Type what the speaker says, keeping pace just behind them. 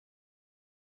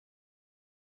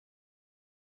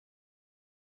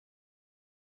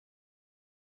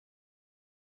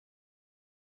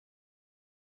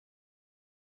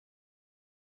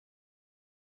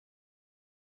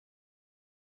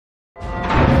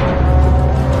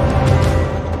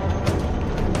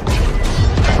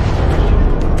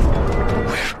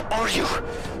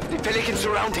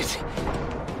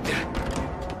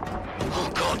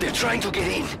trying to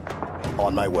get in.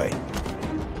 On my way.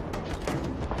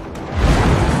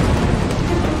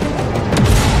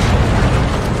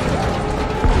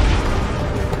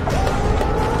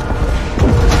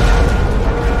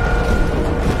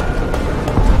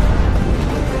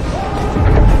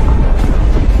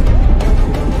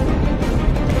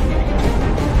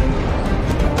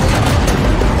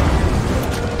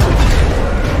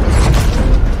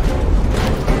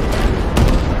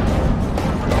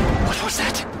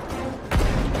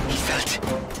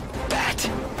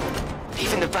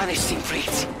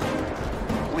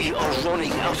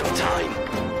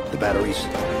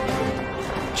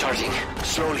 Charging.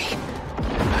 Slowly.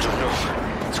 I don't know.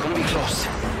 It's gonna be close.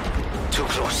 Too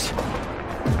close.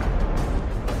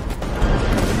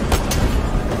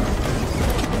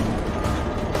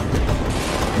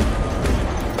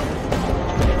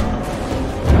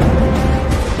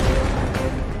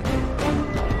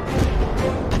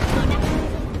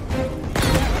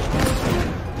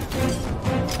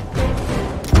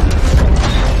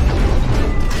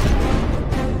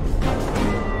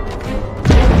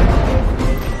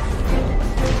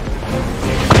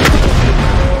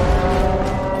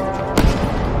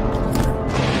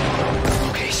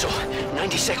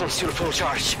 Seconds to the full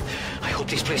charge. I hope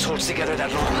this place holds together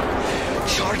that long.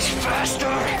 Charge faster!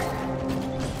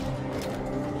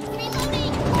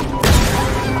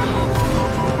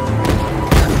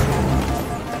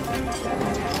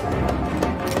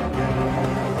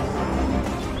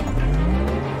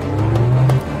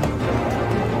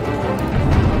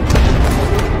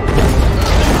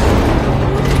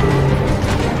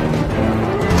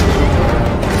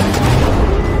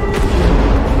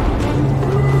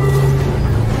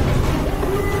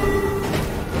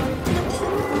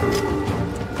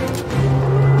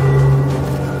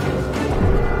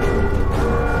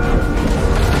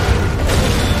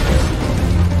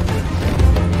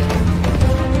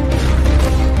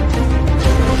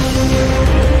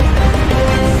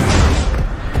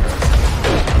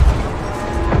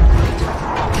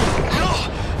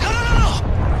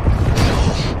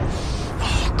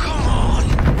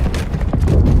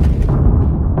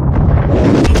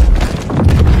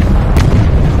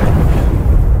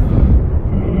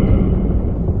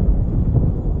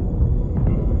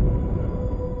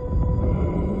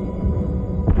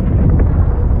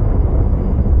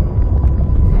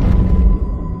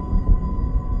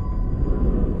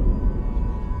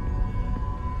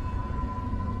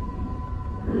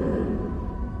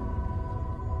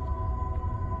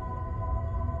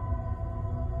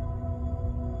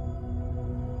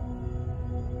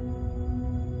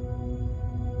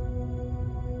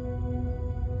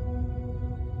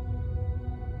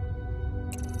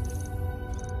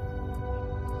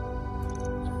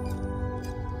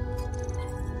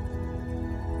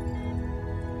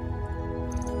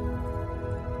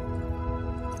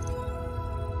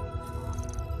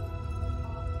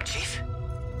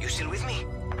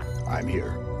 I'm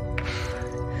here.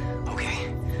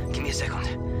 Okay, give me a second.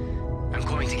 I'm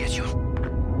coming to get you.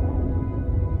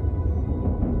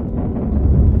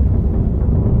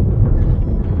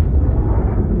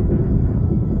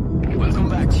 Welcome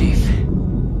back, Chief.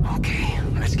 Okay,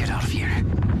 let's get out of here.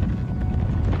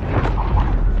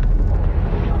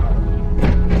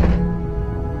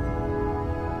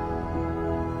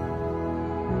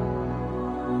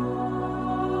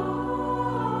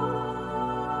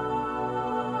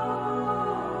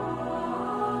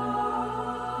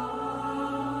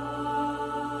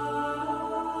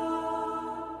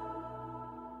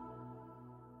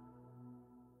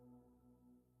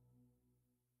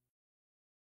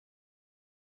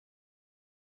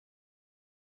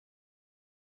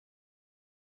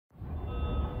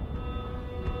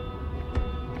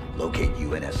 Locate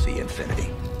UNSC Infinity.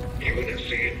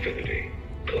 UNSC Infinity.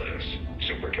 Class,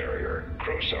 Supercarrier.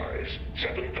 Crew size,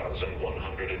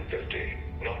 7,150.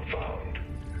 Not found.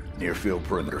 Near field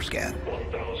perimeter scan.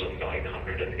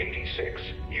 1,986.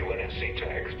 UNSC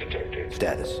tags detected.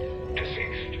 Status.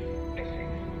 Deceased.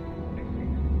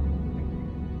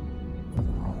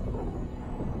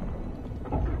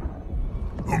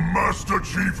 The Master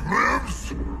Chief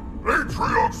lives?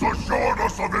 Atriox assured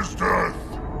us of his death.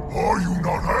 Are you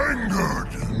not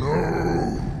angered?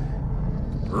 No.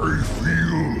 I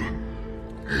feel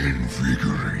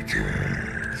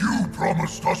invigorated. You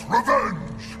promised us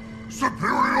revenge,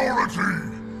 superiority,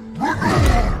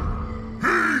 renewal.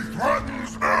 He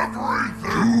threatens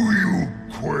everything. Do you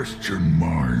question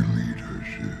my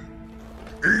leadership?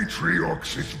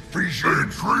 Atriox's vision...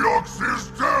 Atriox is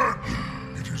dead.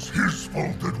 It is his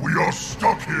fault that we are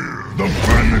stuck here. The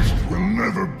Banished will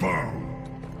never bow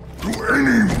to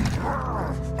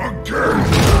anyone again.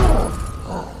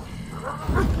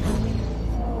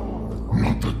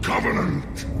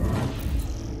 Covenant!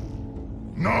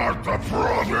 Not the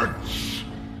prophets!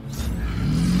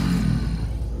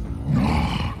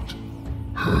 Not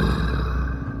her.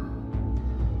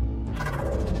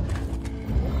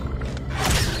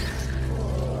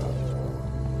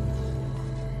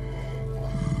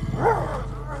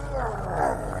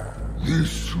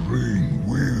 This ring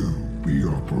will be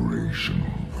operational.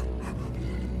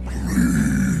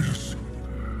 Please.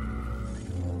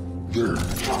 Then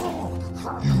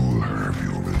you will have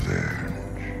your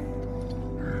revenge.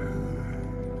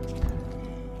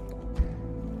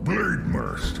 Blade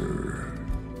Master.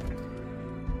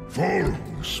 Follow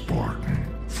the Spartan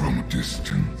from a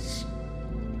distance.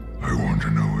 I want to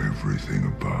know everything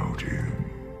about him.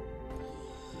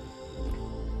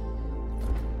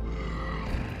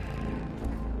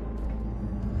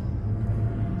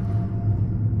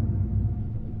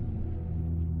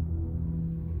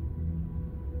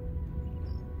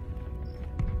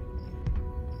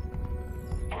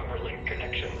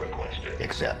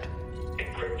 Accept.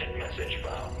 Encrypted message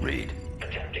found. Read.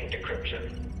 Attempting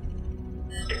decryption.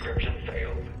 Decryption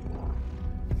failed.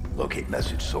 Locate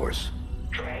message source.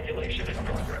 Triangulation in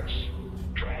progress.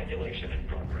 Triangulation in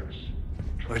progress.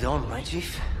 We're done, right,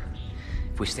 Chief?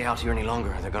 If we stay out here any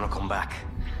longer, they're gonna come back.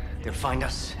 They'll find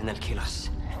us, and they'll kill us.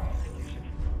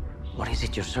 What is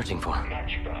it you're searching for?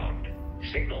 Match found.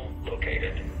 Signal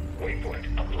located.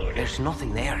 Waypoint uploaded. There's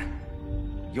nothing there.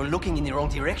 You're looking in the wrong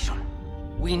direction.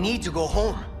 We need to go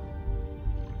home.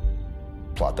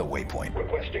 Plot the waypoint.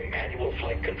 Requesting manual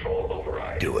flight control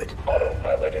override. Do it.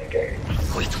 Autopilot engaged.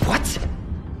 Wait, what?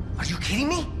 Are you kidding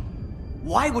me?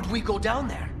 Why would we go down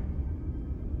there?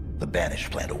 The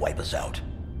Banished plan to wipe us out.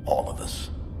 All of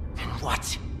us. And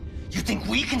what? You think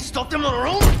we can stop them on our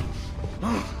own?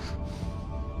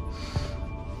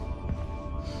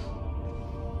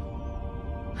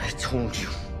 I told you.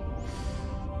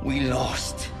 We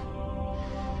lost.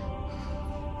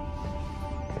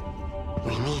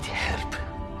 We need help,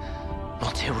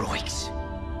 not heroics.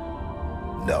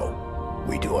 No.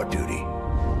 We do our duty.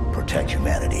 Protect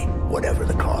humanity, whatever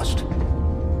the cost.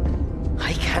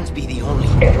 I can't be the only...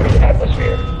 Entering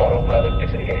atmosphere. Autopilot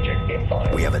disengaging in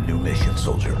 5. We have a new mission,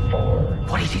 soldier. 4.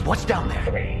 What is it? What's down there?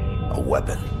 3. A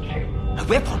weapon. 2. A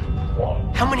weapon?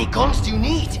 1. How many guns do you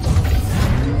need?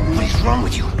 What is wrong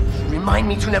with you? Remind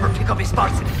me to never pick up a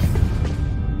Spartan.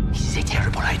 This is a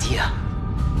terrible idea.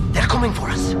 They're coming for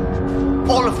us.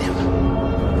 All of them.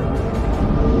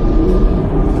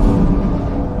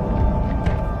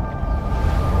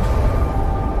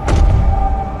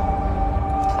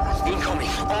 Incoming.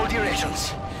 All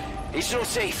directions. It's not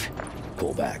safe.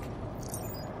 Pull back.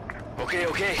 Okay,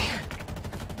 okay.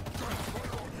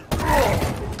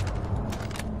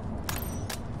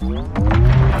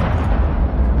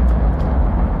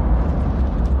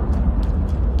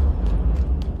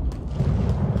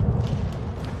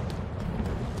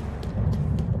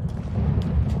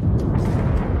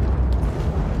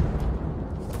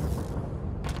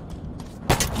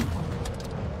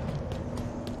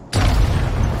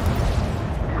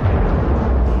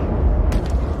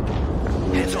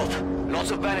 Heads up.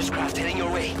 Lots of Banished craft heading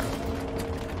your way.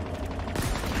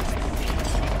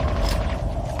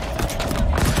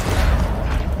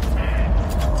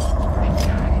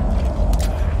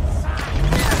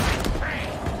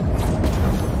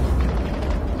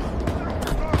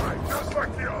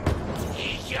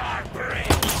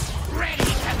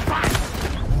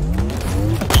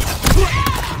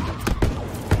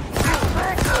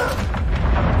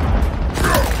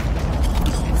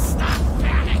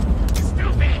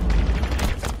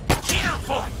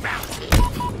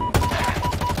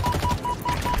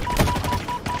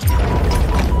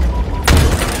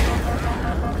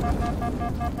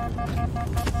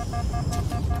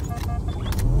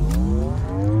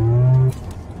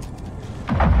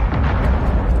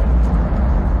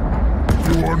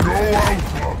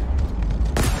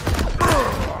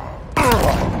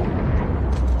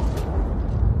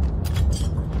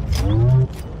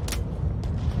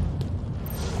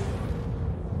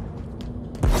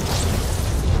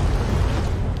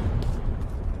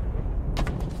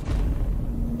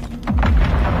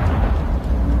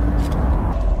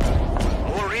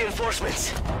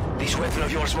 This weapon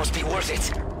of yours must be worth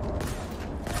it.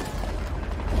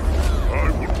 I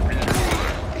would be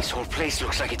yours. This whole place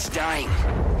looks like it's dying.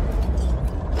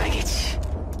 Like it's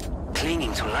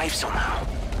clinging to life somehow.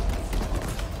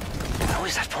 How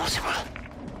is that possible?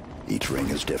 Each ring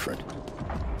is different.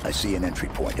 I see an entry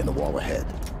point in the wall ahead.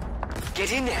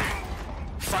 Get in there.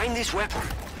 Find this weapon.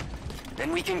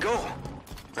 Then we can go.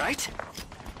 Right?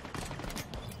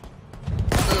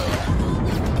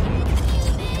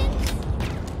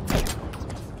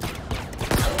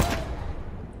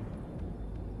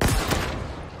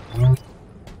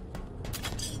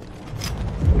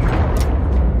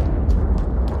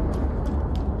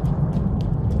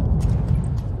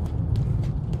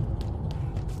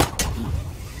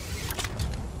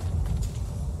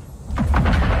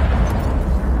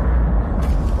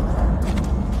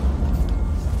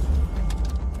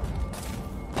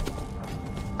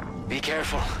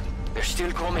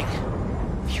 still coming.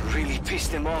 You really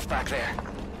pissed them off back there.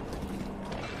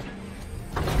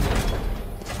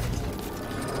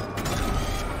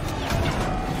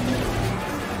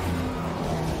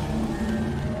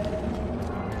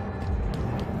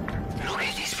 Look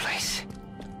at this place.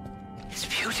 It's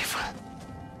beautiful.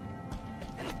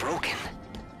 And broken.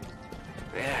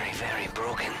 Very, very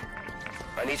broken.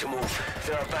 I need to move.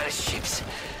 There are banished ships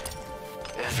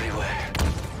everywhere.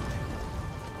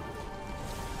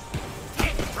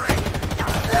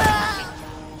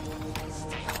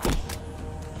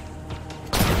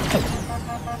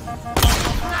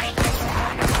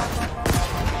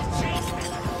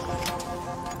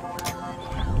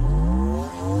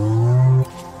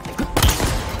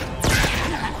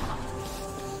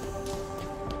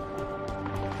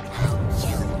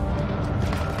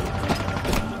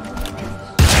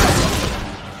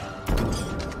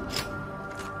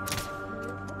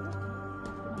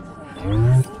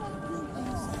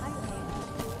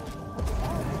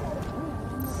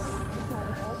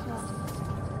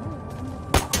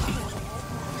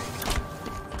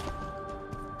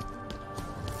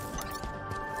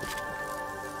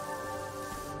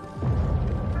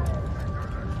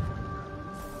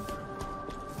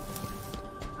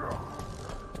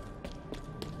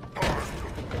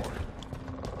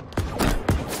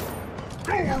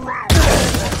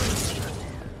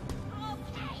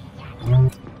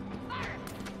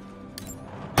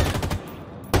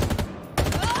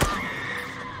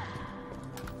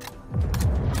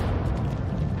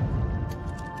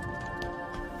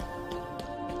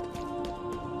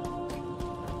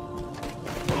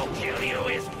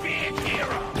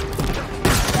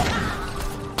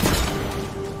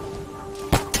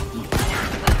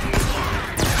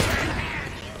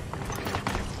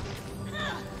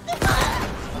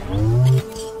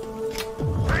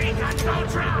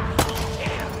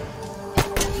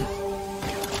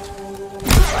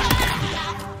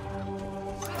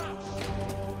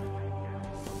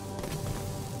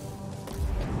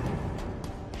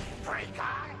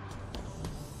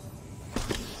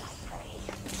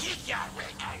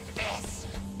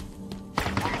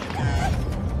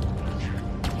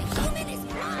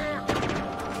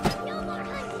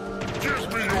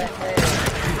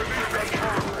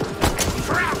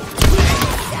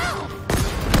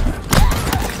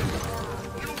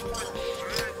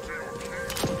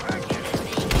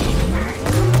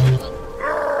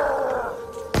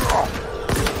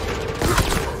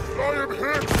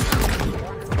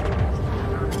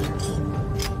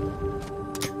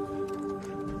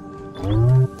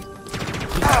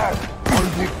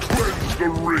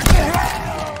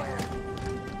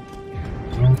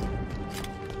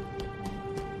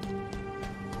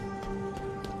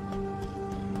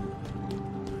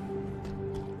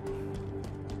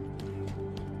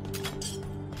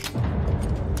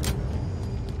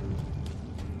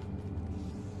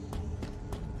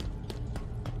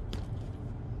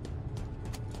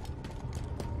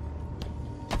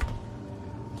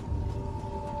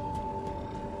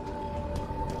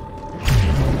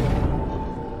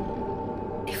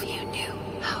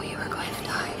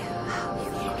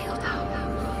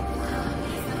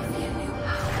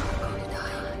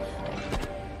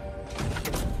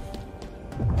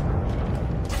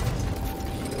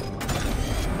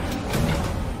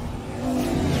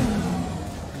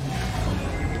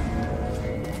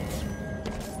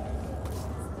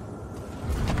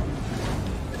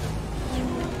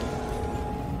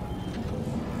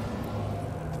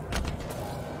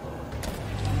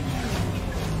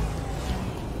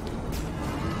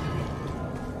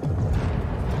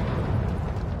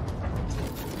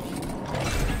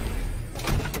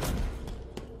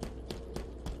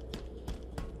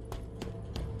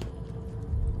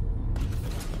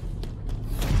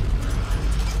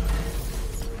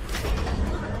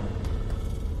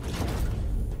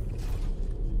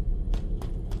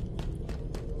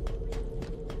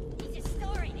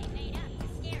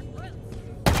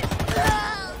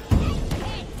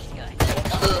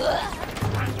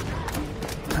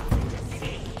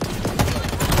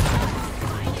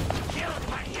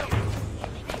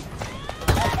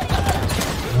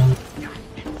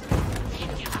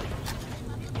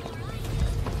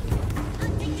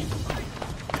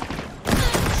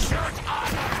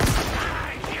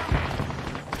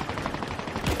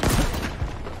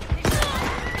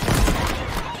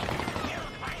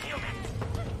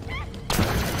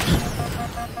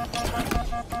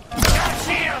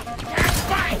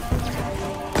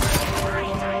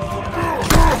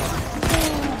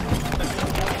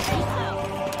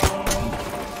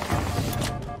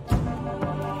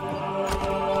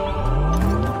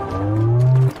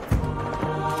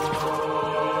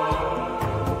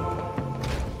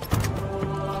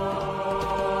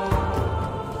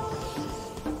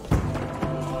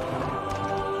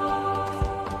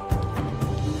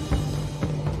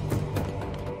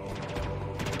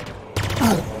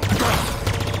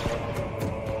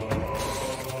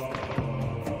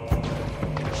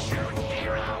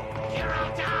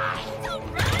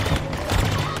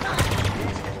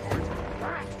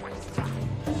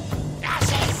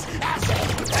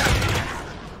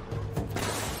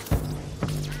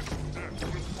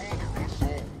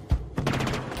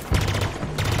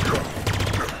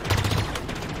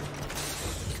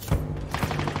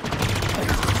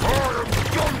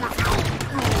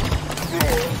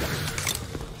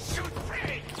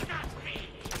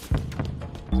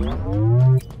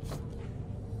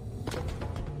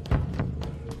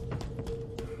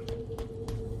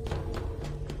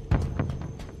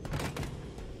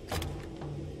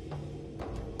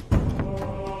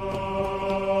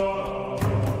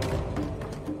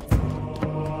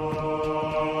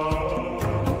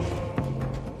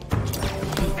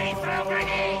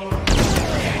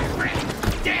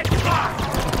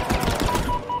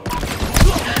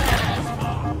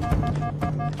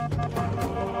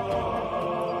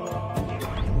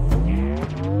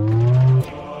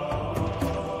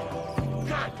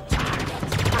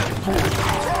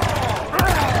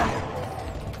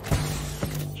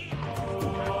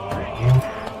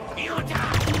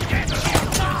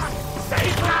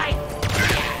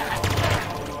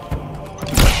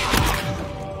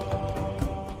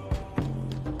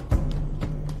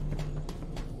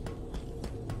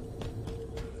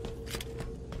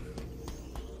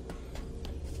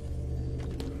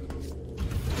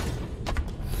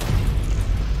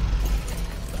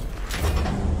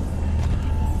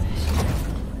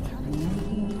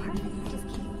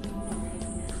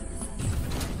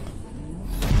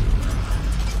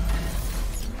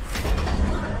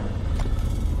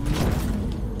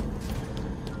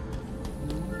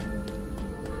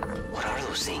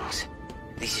 those things.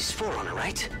 This is Forerunner,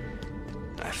 right?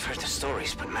 I've heard the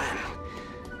stories, but man,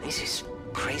 this is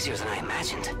crazier than I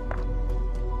imagined.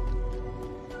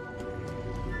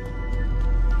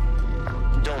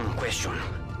 Dumb question.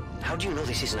 How do you know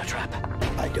this isn't a trap?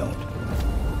 I don't.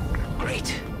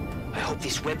 Great. I hope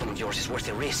this weapon of yours is worth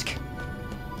the risk.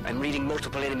 I'm reading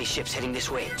multiple enemy ships heading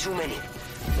this way. Too many.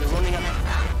 We're running out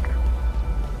of...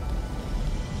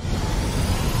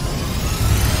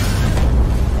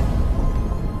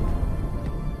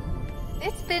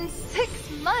 It's been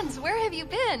 6 months. Where have you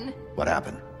been? What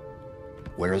happened?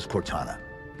 Where is Cortana?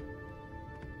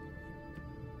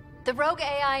 The rogue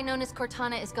AI known as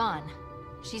Cortana is gone.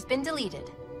 She's been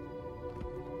deleted.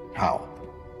 How?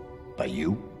 By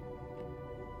you?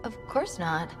 Of course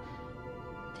not.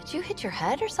 Did you hit your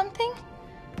head or something?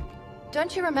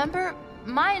 Don't you remember?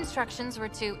 My instructions were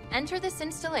to enter this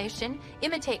installation,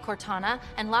 imitate Cortana,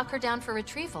 and lock her down for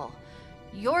retrieval.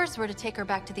 Yours were to take her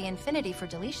back to the Infinity for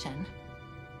deletion.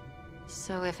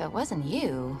 So if it wasn't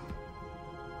you...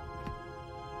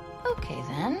 Okay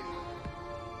then.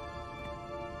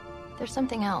 There's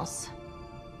something else.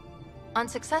 On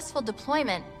successful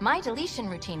deployment, my deletion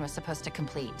routine was supposed to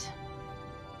complete.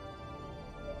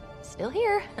 Still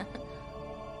here.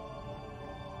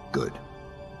 Good.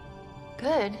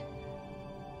 Good.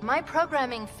 My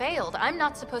programming failed. I'm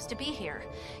not supposed to be here.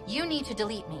 You need to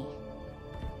delete me.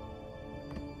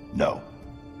 No.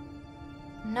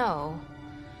 No.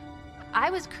 I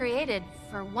was created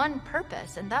for one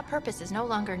purpose, and that purpose is no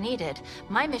longer needed.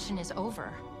 My mission is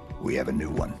over. We have a new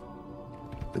one.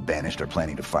 The Banished are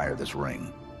planning to fire this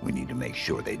ring. We need to make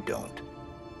sure they don't.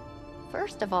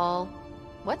 First of all,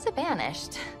 what's a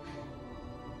Banished?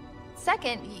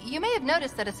 Second, you may have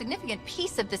noticed that a significant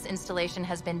piece of this installation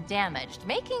has been damaged,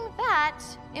 making that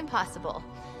impossible.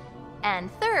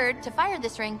 And third, to fire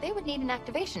this ring, they would need an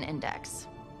activation index.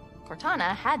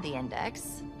 Cortana had the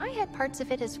index. I had parts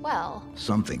of it as well.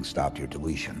 Something stopped your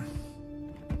deletion.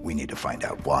 We need to find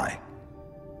out why.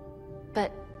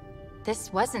 But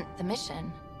this wasn't the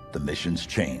mission. The missions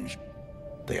changed.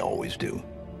 They always do.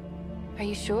 Are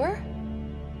you sure?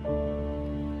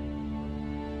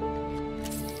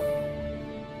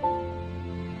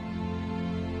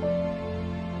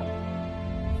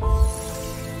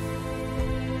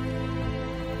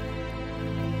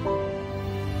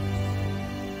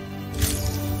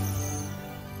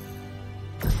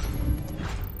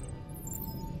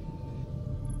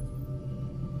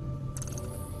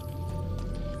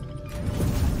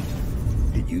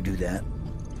 Did you do that?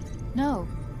 No.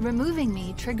 Removing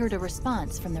me triggered a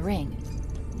response from the ring.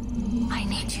 I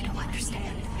need you to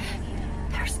understand.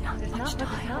 There's not much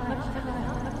time.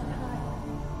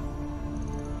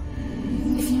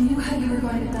 If you knew how you were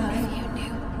going to die, If you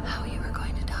knew how you were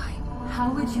going to die,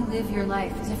 how would you live your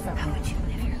life differently? how would you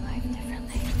live your life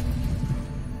differently?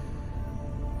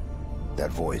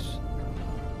 That voice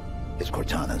is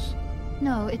Cortana's.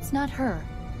 No, it's not her.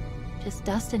 Just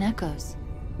dust and echoes.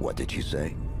 What did you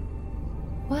say?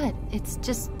 What? It's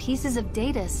just pieces of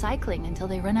data cycling until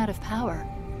they run out of power.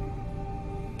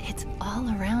 It's all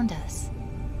around us.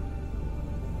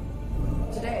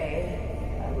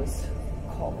 Today, I was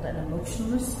called an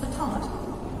emotionless baton.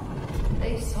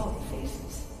 They saw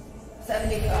faces.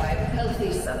 75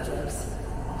 healthy subjects,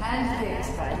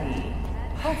 handpicked by me,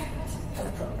 perfect for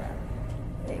the program.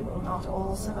 They will not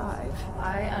all survive.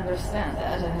 I understand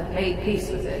that and have made peace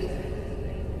with it.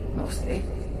 Mostly.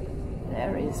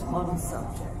 There is one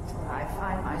subject where I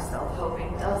find myself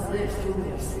hoping does live through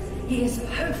this. He is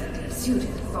perfectly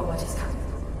suited for what is coming.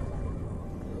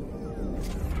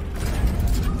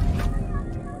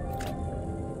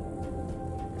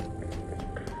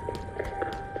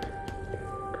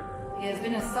 He has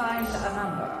been assigned a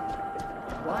number.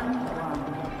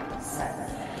 117.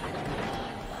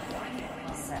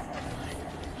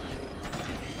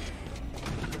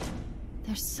 117.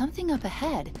 There's something up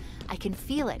ahead. I can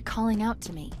feel it calling out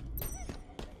to me.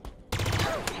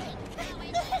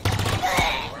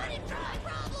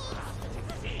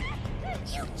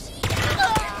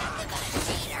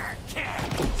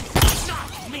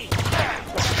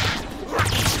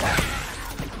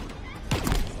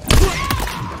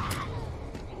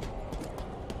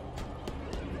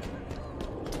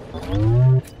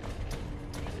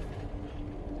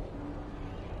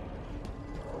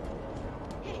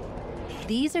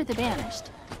 These are the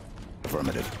Banished.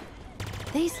 Affirmative.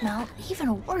 They smell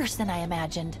even worse than I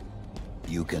imagined.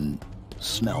 You can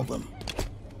smell them.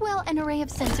 Well, an array of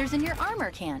sensors in your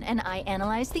armor can, and I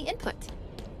analyze the input.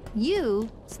 You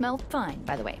smell fine,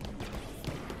 by the way.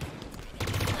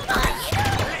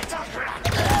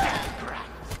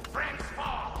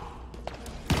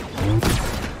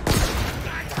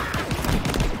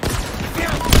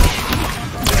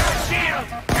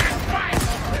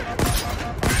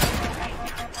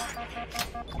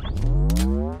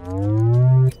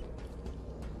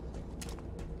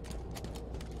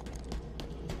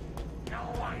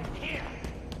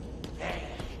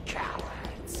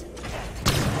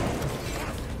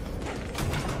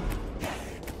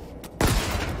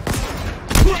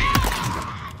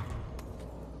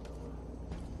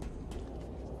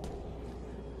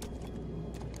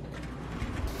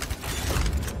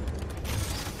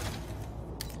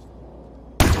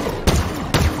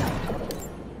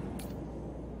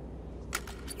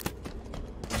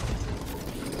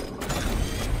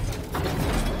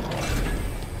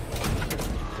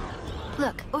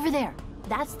 Over there.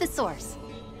 That's the source.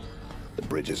 The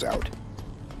bridge is out.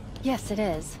 Yes, it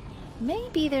is.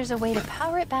 Maybe there's a way to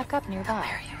power it back up nearby. Why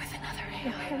are you with another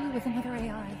AI? Why are you with another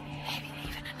AI? Maybe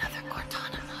even another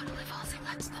Cortana model if Halsey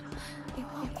lets them. It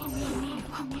won't be me. It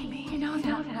won't be me. You know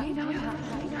that, right?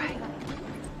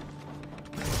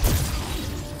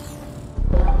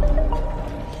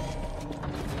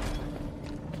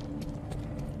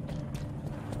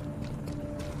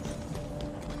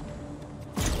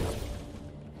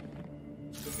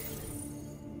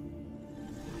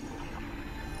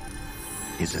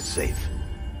 Is it safe?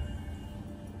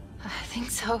 I think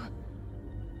so.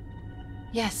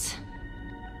 Yes.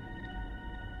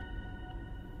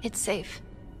 It's safe.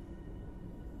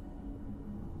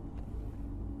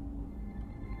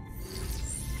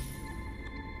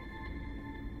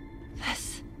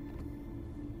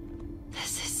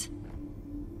 This is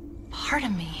part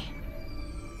of me.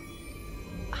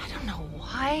 I don't know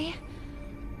why.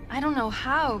 I don't know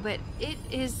how, but it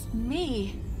is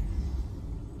me.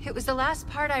 It was the last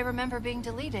part I remember being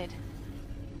deleted.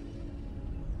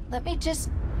 Let me just...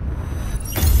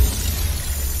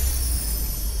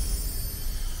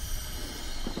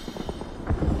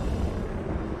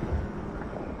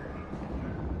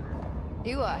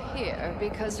 You are here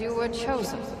because you were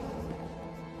chosen.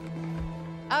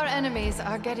 Our enemies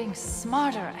are getting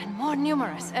smarter and more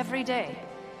numerous every day.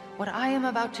 What I am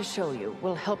about to show you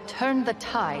will help turn the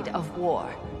tide of war.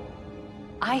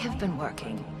 I have been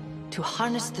working to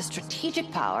harness the strategic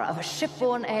power of a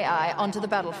shipborne AI onto the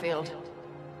battlefield.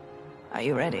 Are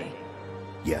you ready?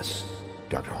 Yes,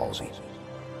 Dr. Halsey.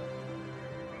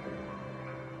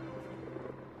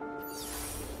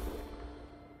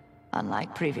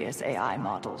 Unlike previous AI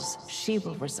models, she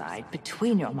will reside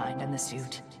between your mind and the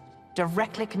suit,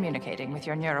 directly communicating with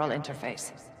your neural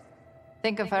interface.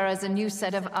 Think of her as a new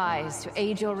set of eyes to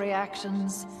aid your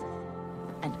reactions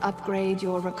and upgrade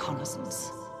your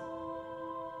reconnaissance.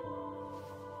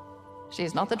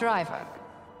 She's not the driver,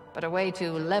 but a way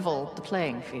to level the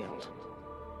playing field.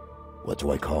 What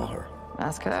do I call her?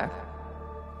 Ask her.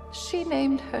 She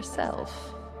named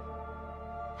herself.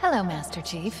 Hello, Master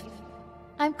Chief.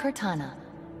 I'm Cortana.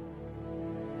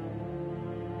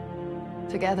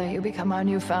 Together you become our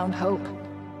newfound hope.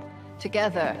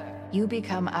 Together, you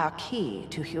become our key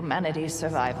to humanity's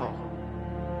survival.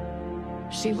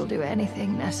 She will do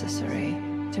anything necessary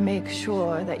to make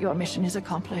sure that your mission is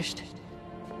accomplished.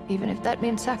 Even if that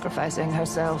means sacrificing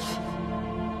herself,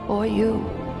 or you,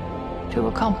 to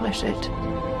accomplish it.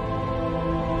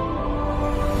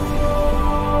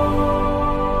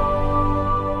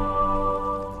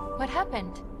 What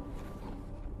happened?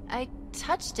 I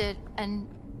touched it and...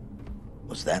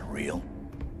 Was that real?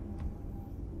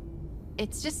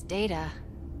 It's just data.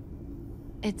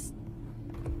 It's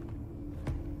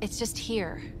just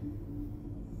here.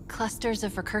 Clusters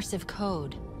of recursive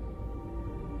code.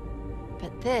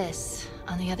 But this,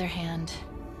 on the other hand,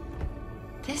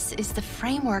 this is the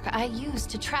framework I use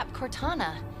to trap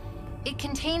Cortana. It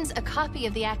contains a copy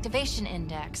of the activation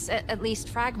index, at least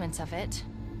fragments of it.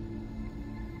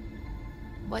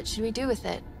 What should we do with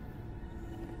it?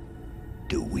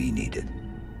 Do we need it?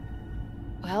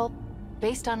 Well,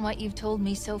 based on what you've told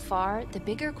me so far, the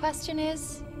bigger question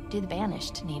is, do the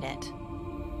Banished need it?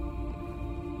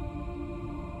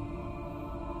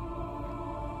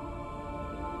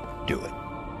 Do it.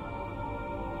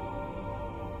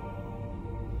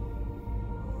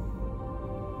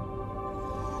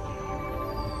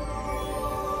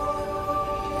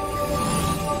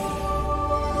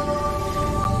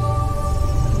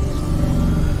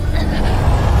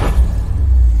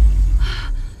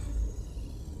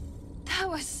 That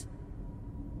was...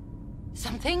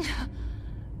 something?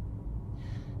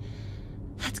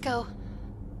 Let's go.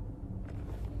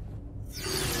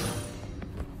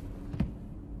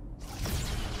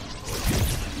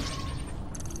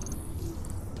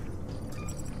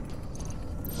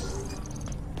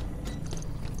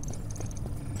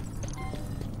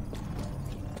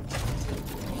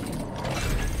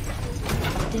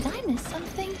 Did I miss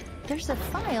something? There's a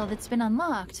file that's been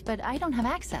unlocked, but I don't have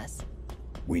access.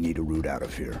 We need a route out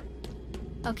of here.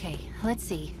 Okay, let's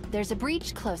see. There's a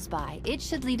breach close by. It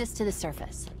should lead us to the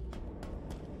surface.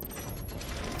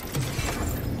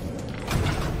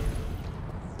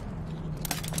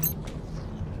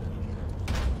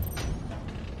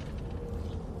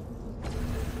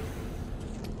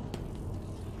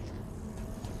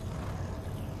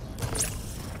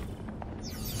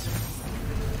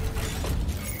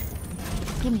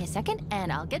 Give me a second,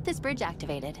 and I'll get this bridge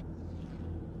activated.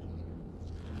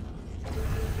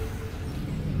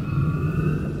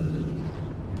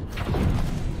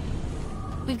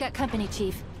 We've got company,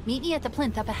 Chief. Meet me at the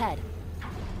plinth up ahead.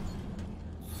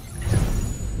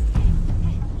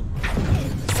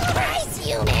 Surprise,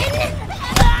 human!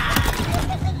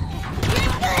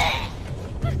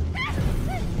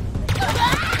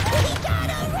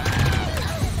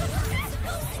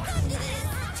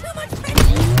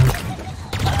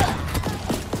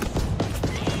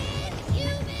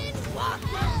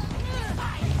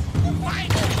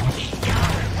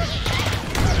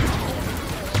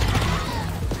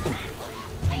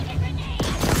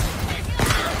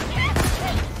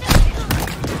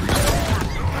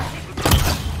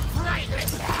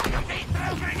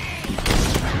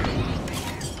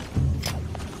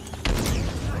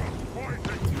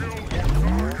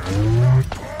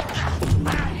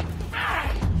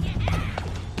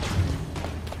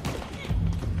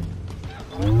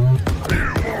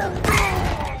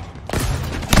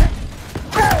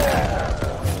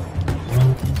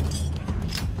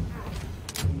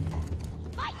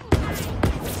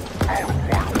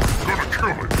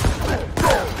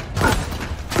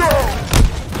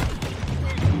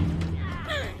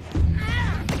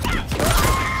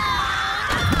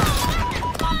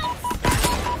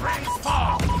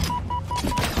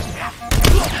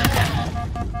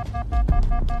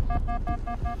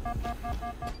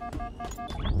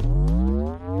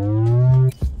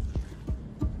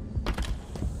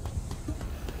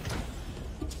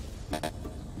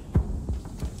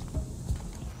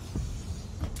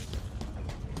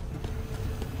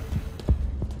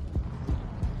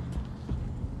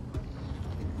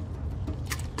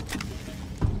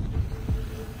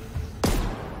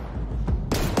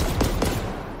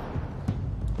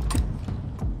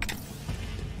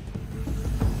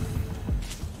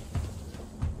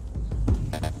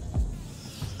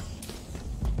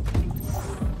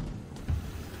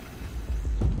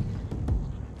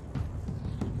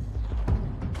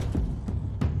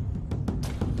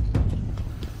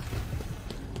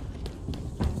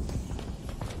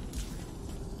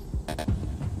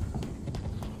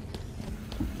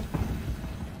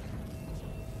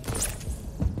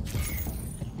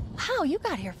 Wow, you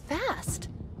got here fast.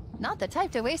 Not the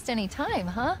type to waste any time,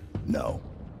 huh? No.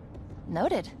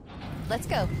 Noted. Let's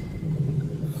go.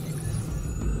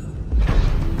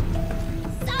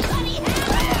 Somebody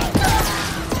help!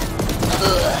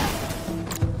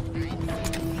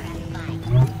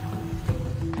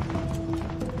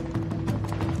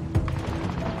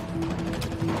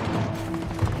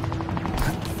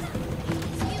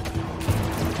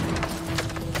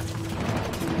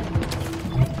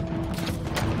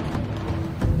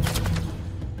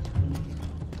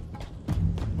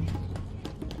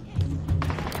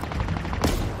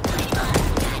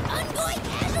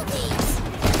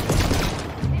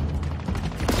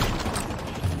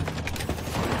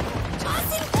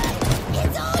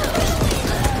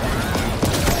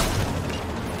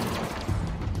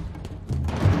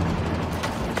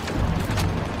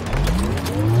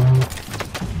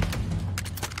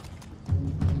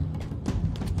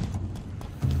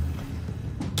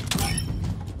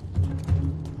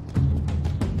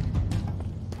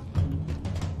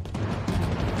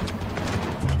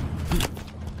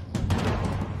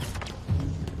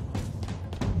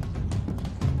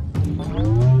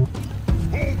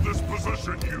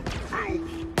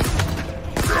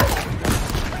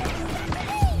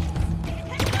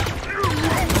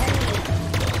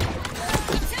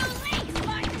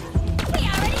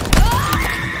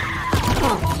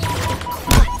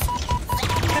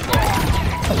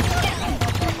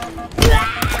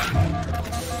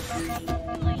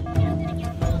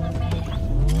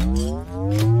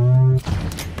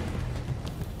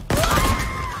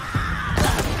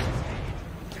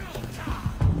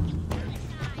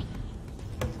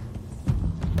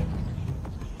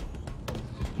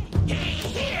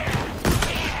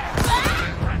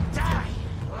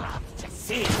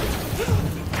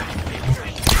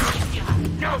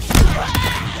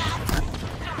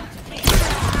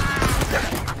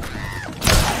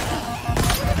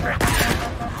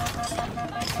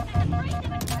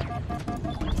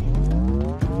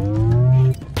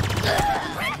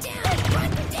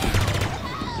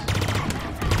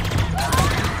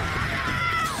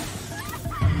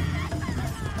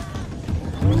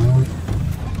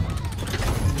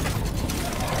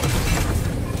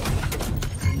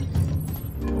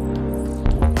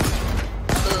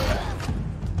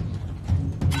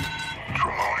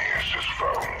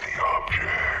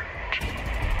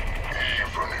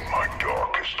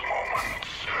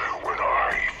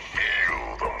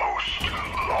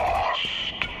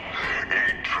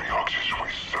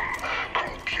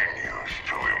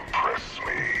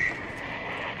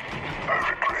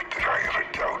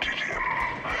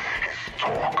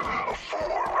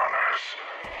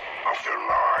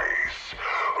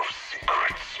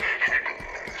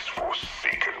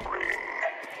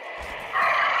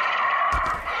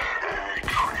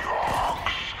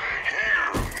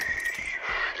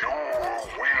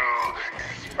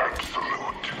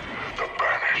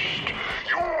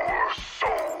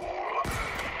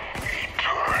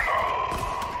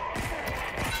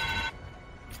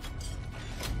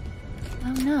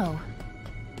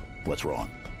 What's wrong?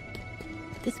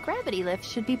 This gravity lift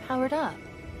should be powered up.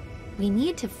 We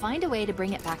need to find a way to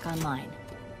bring it back online.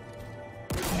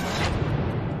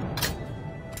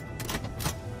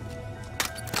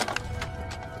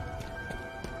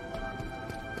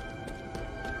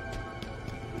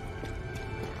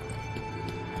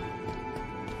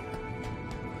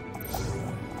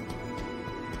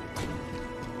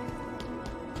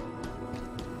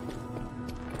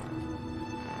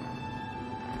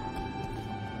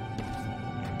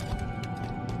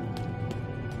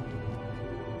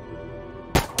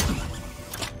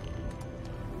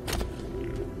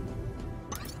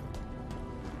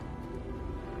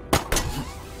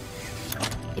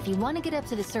 If you want to get up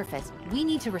to the surface, we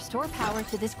need to restore power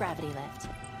to this gravity lift.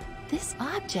 This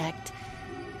object,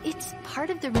 it's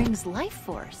part of the ring's life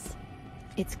force.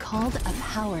 It's called a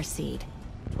power seed.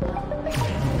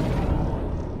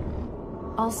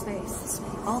 All space,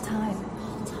 all time.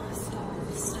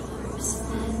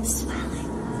 Stars, swelling,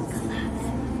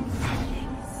 collapsing,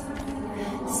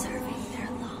 ending, serving their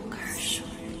longer short.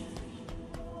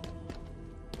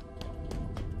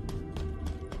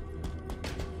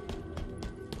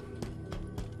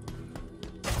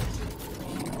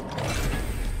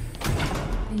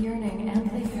 The yearning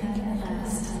amply fed at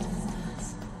last.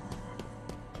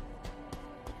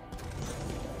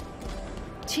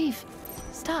 Chief,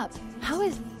 stop. How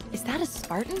is that a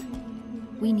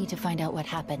Spartan? We need to find out what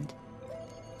happened.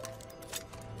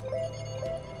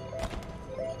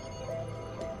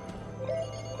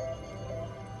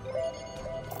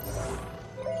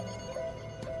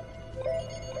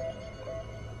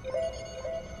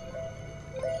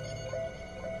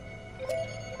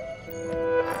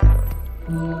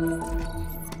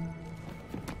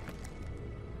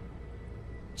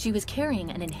 She was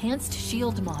carrying an enhanced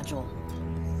shield module.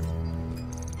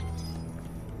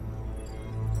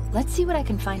 Let's see what I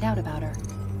can find out about her.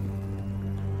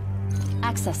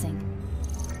 Accessing.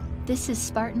 This is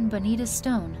Spartan Bonita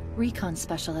Stone, recon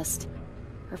specialist.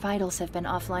 Her vitals have been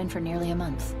offline for nearly a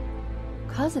month.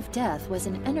 Cause of death was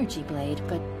an energy blade,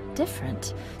 but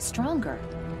different, stronger.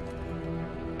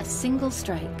 A single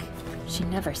strike. She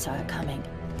never saw it coming.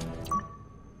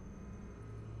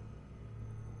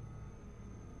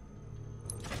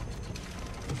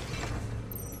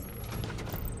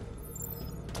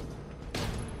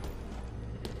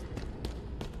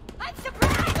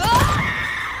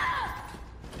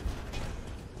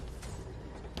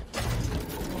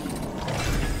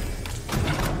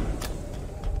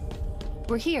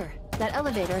 We're here. That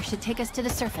elevator should take us to the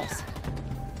surface.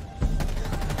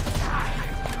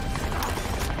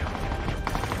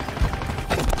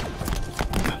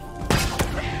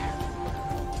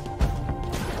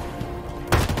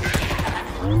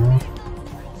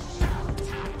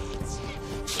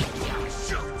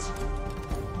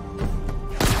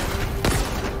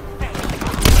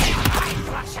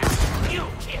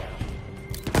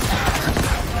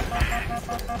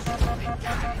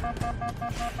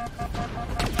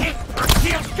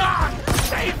 Shield's gone!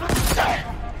 Save him!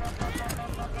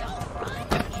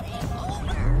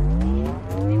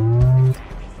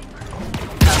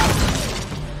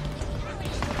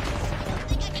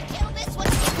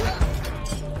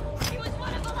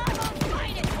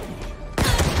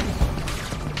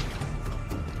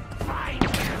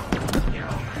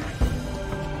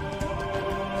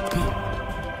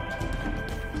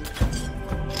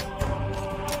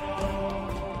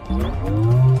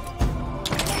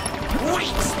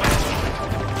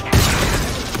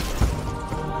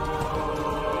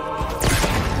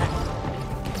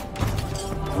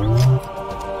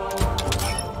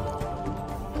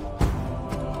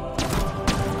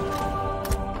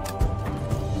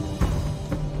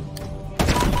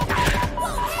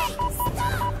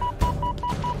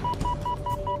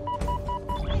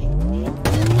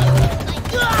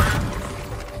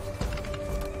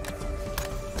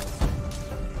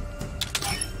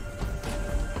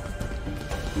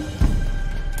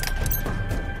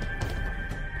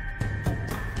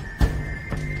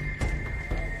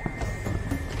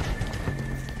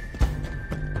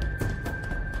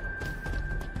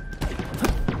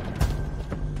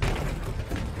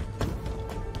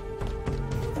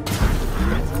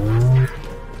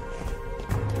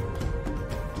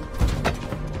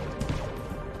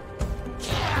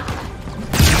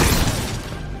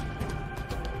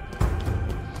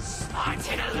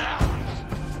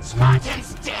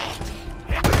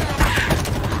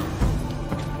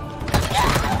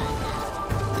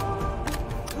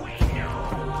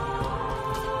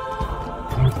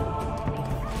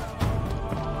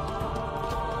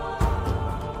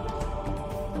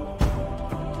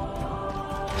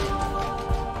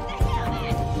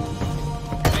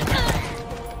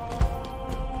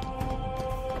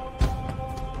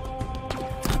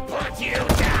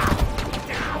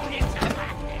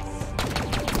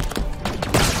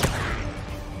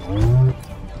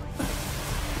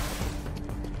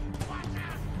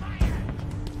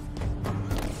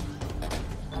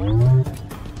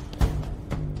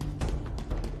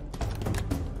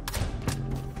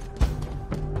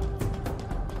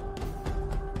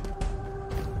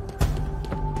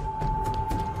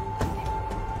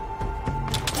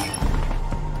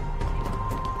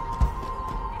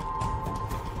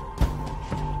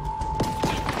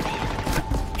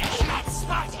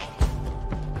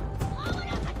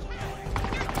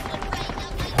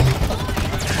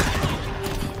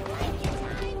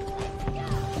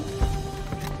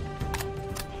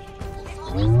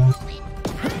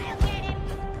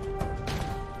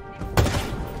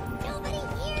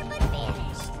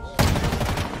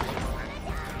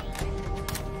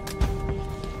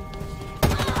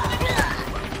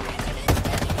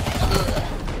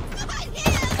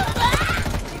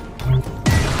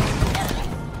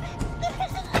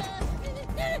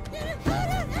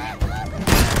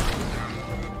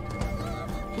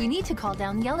 We need to call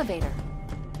down the elevator.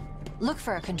 Look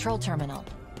for a control terminal.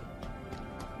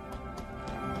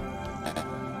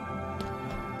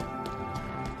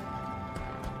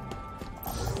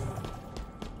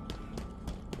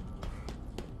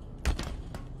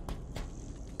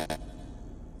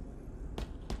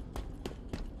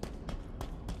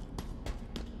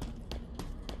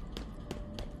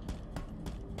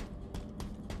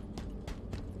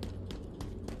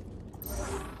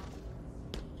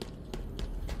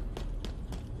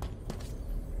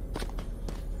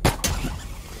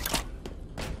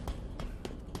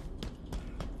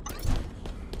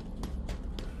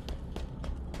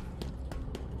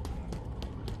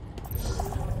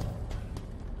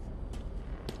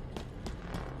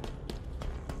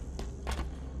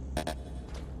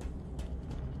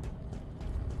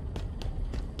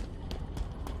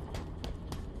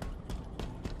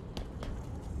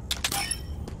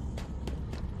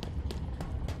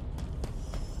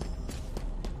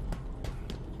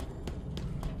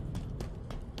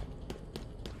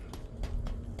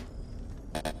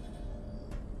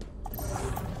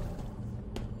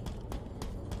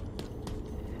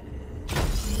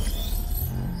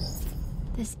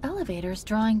 This elevator's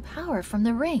drawing power from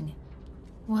the ring.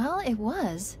 Well, it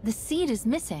was. The seed is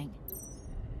missing.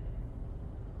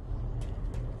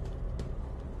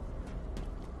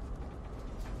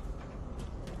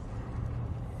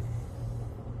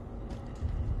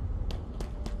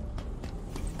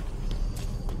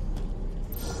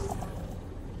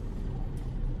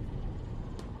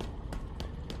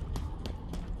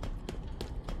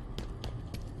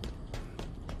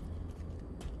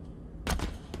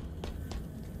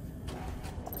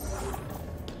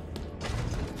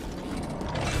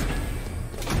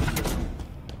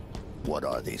 What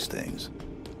are these things?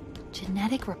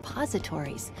 Genetic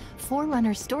repositories.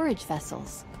 Forerunner storage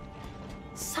vessels.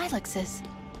 Silexes.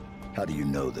 How do you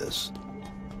know this?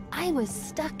 I was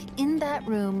stuck in that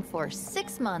room for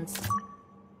 6 months.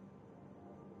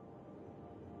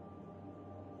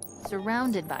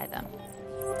 Surrounded by them.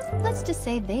 Let's just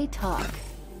say they talk.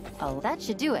 Oh, that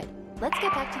should do it. Let's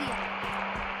get back to the...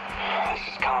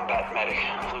 This is Combat Medic,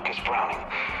 Lucas Browning.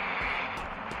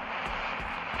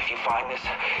 If you find this,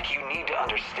 you need to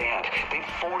understand. They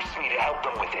forced me to help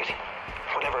them with it.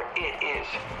 Whatever it is.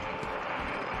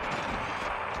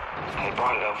 They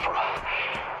brought it up from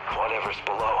whatever's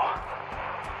below.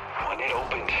 When it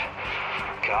opened,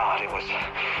 God, it was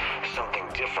something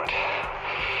different.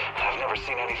 I've never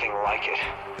seen anything like it.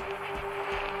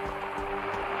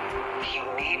 You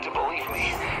need to believe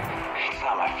me. It's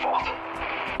not my fault.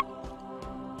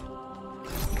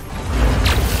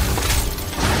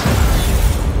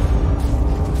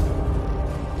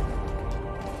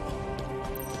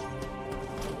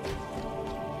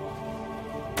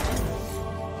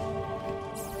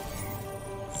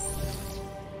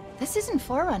 This isn't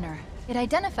Forerunner. It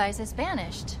identifies as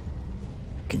banished.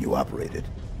 Can you operate it?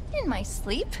 In my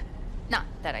sleep? Not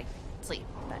that I sleep,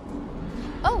 but...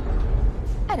 Oh!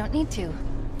 I don't need to.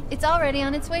 It's already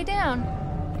on its way down.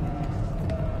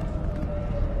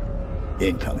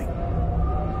 Incoming.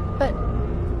 But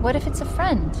what if it's a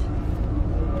friend?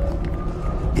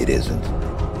 It isn't.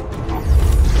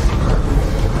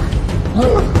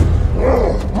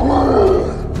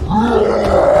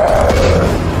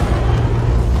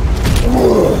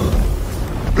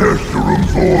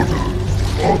 Escherum's orders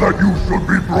are that you should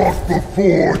be brought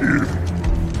before him.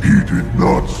 He did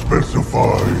not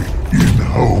specify in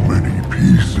how many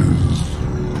pieces.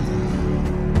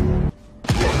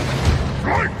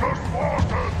 Strike the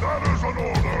Spartan, that is an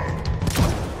order!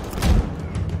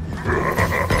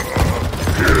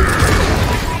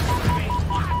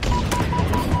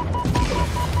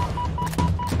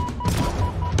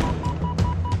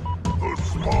 The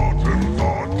Spartans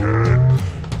are dead.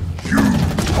 You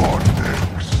are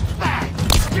next.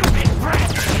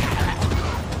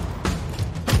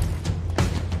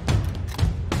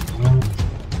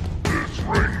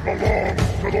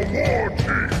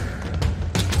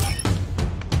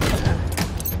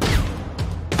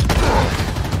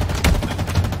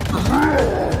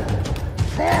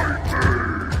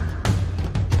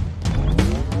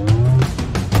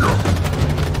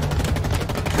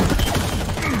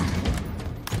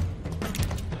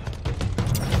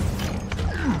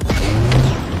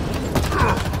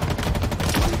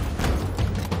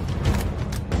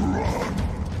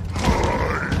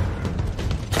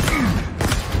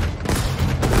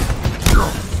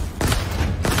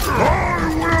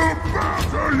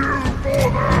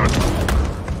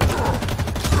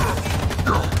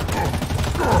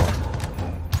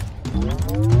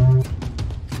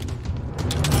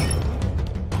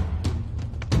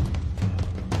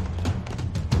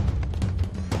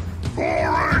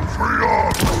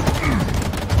 Atriox!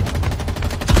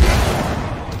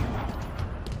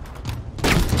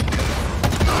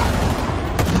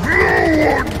 No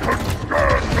one can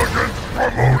stand against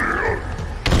Primordial!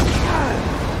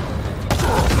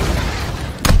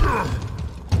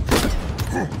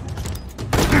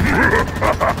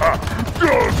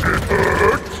 Does it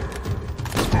hurt?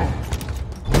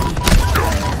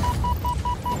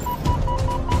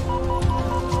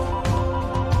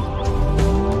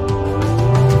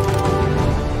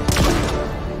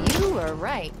 You were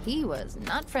right. He was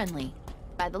not friendly.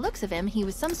 By the looks of him, he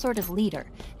was some sort of leader.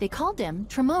 They called him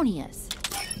Tremonius.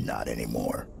 Not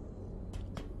anymore.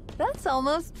 That's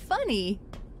almost funny.